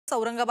कालपासूनच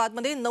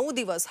औरंगाबादमध्ये 9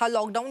 दिवस हा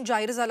लॉकडाऊन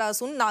जाहीर झाला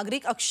असून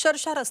नागरिक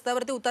अक्षरशः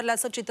रस्त्यावरती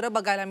उतरल्याचं चित्र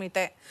बघायला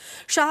मिळतंय।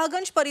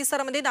 शहागंज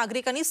परिसरामध्ये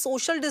नागरिकांनी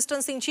सोशल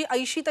डिस्टन्सिंगची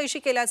ऐशी तैशी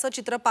केल्याचं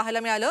चित्र पाहायला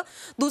मिळालं।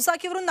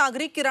 दुचाकीवरून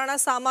नागरिक किराणा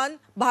सामान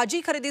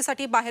भाजी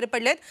खरेदीसाठी बाहेर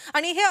पडलेत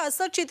आणि हे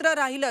असं चित्र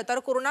राहिलं तर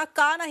कोरोना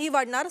का नाही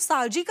वाढणार।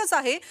 साहजिकच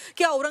आहे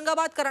की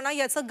औरंगाबादकरांना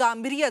याचं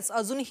गांभीर्यच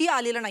अजूनही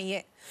आलेलं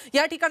नाहीये।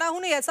 या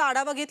ठिकाणाहून याचा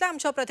आढावा घेतला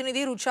आमच्या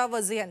प्रतिनिधी रुचा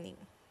वजे यांनी।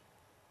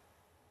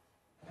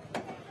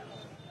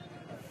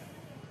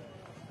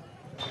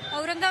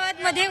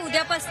 औरंगाबादमध्ये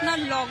उद्यापासून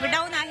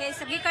लॉकडाऊन आहे।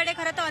 सगळीकडे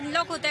खरं तर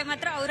अनलॉक होतंय,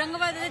 मात्र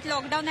औरंगाबादमध्ये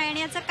लॉकडाऊन आहे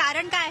आणि याचं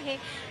कारण काय आहे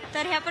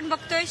तर हे आपण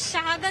बघतोय।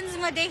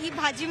 शहागंजमध्ये ही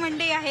भाजी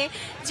मंडी आहे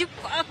जी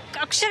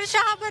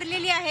अक्षरशः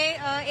भरलेली आहे।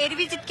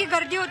 एरवी जितकी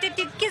गर्दी होती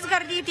तितकीच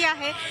गर्दी इथे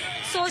आहे।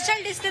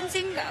 सोशल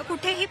डिस्टन्सिंग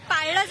कुठेही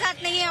पाळलं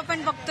जात नाही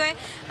आपण बघतोय।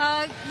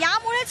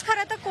 यामुळेच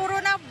खरं तर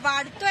कोरोना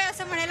वाढतोय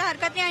असं म्हणायला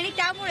हरकत नाही आणि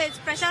त्यामुळेच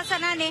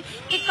प्रशासनाने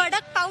हे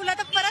कडक पाऊल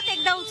आता परत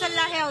एकदा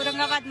उचललं आहे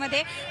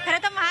औरंगाबादमध्ये।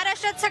 खरं तर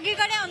महाराष्ट्रात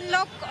सगळीकडे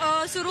अनलॉक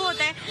सुरू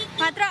होत आहे,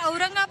 मात्र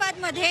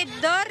औरंगाबादमध्ये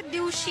दर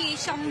दिवशी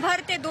 100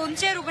 ते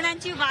 200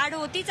 रुग्णांची वाढ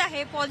होतीच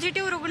आहे।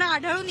 पॉझिटिव्ह रुग्ण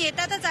आढळून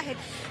येतातच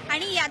आहेत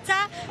आणि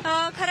याचा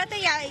खरं तर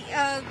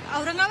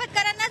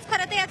औरंगाबादकरांनाच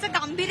खरं तर याचं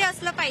गांभीर्य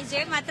असलं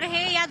पाहिजे, मात्र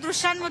हे या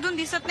दृश्यांमधून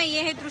दिसत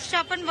नाहीये। हे दृश्य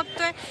आपण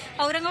बघतोय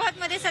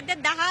औरंगाबादमध्ये सध्या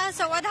 10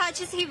 सव्वा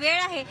 10ची ही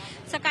वेळ आहे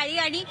सकाळी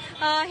आणि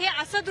हे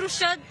असं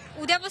दृश्य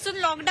उद्यापासून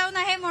लॉकडाऊन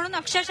आहे म्हणून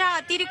अक्षरशः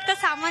अतिरिक्त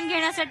सामान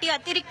घेण्यासाठी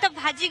अतिरिक्त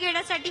भाजी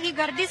घेण्यासाठी ही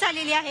गर्दी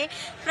झालेली आहे।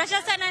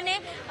 प्रशासनाने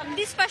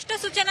अगदी स्पष्ट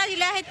सूचना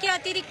दिल्या आहेत की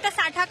अतिरिक्त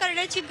साठा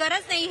करण्याची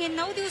गरज नाही। हे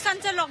 9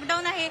 दिवसांचं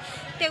लॉकडाऊन आहे,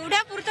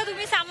 तेवढ्यापुरतं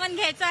तुम्ही सामान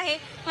घ्यायचं आहे,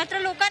 मात्र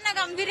लोकांना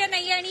गांभीर्य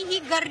नाही आणि ही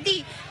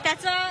गर्दी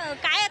त्याचा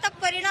काय आता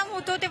परिणाम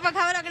होतो ते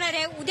बघावं लागणार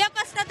आहे।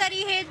 उद्यापासून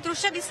तरी हे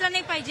दृश्य दिसलं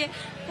नाही पाहिजे।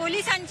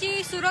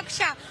 पोलिसांची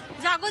सुरक्षा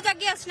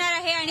जागोजागी असणार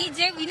आहे आणि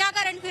जे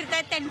विनाकारण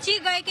फिरतायत त्यांची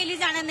गय केली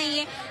जाणार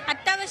नाहीये।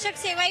 अत्यावश्यक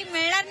सेवाही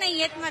मिळणार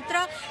नाहीयेत,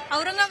 मात्र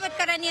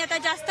औरंगाबादकरांनी आता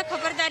जास्त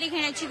खबरदारी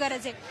घेण्याची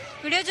गरज आहे।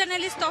 व्हिडिओ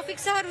जर्नलिस्ट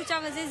तौफिकसह रुचा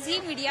वजे, झी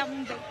मीडिया,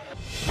 मुंबई।